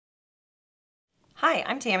Hi,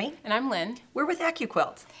 I'm Tammy. And I'm Lynn. We're with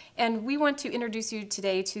AccuQuilt. And we want to introduce you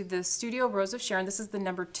today to the Studio Rose of Sharon. This is the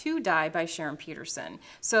 #2 die by Sharon Pederson.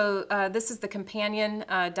 So this is the companion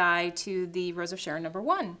die to the Rose of Sharon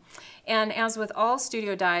 #1. And as with all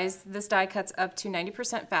studio dies, this die cuts up to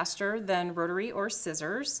 90% faster than rotary or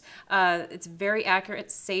scissors. It's very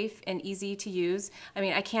accurate, safe, and easy to use. I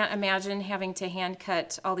mean, I can't imagine having to hand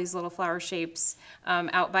cut all these little flower shapes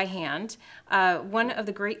out by hand. One of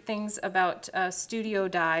the great things about studio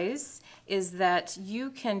dies is that you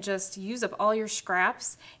can just use up all your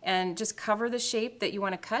scraps and just cover the shape that you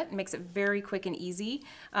want to cut. It makes it very quick and easy.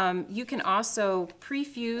 You can also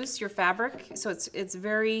pre-fuse your fabric, so it's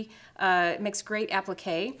very it makes great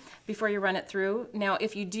appliqué before you run it through. Now,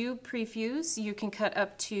 if you do pre-fuse, you can cut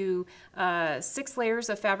up to 6 layers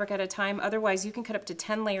of fabric at a time. Otherwise, you can cut up to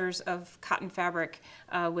 10 layers of cotton fabric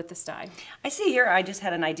with this die. I see here, I just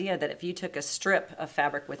had an idea that if you took a strip of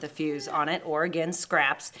fabric with a fuse on it, or again,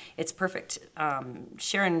 scraps, it's perfect.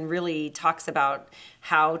 Sharon really talks about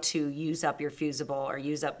how to use up your fusible or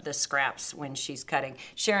use up the scraps when she's cutting.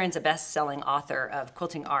 Sharon's a best-selling author of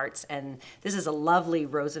quilting arts, and this is a lovely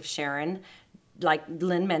Rose of Sharon. Like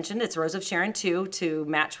Lynn mentioned, it's Rose of Sharon 2 to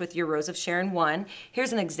match with your Rose of Sharon 1.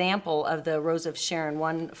 Here's an example of the Rose of Sharon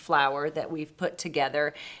 1 flower that we've put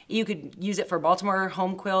together. You could use it for Baltimore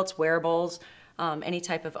home quilts, wearables, any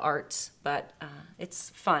type of arts, but it's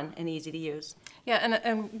fun and easy to use. Yeah,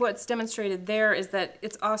 and what's demonstrated there is that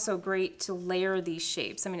it's also great to layer these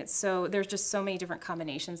shapes. I mean, there's just so many different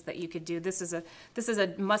combinations that you could do. This is a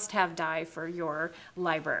must-have die for your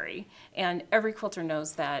library, and every quilter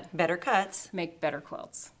knows that Better cuts make better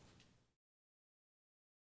quilts.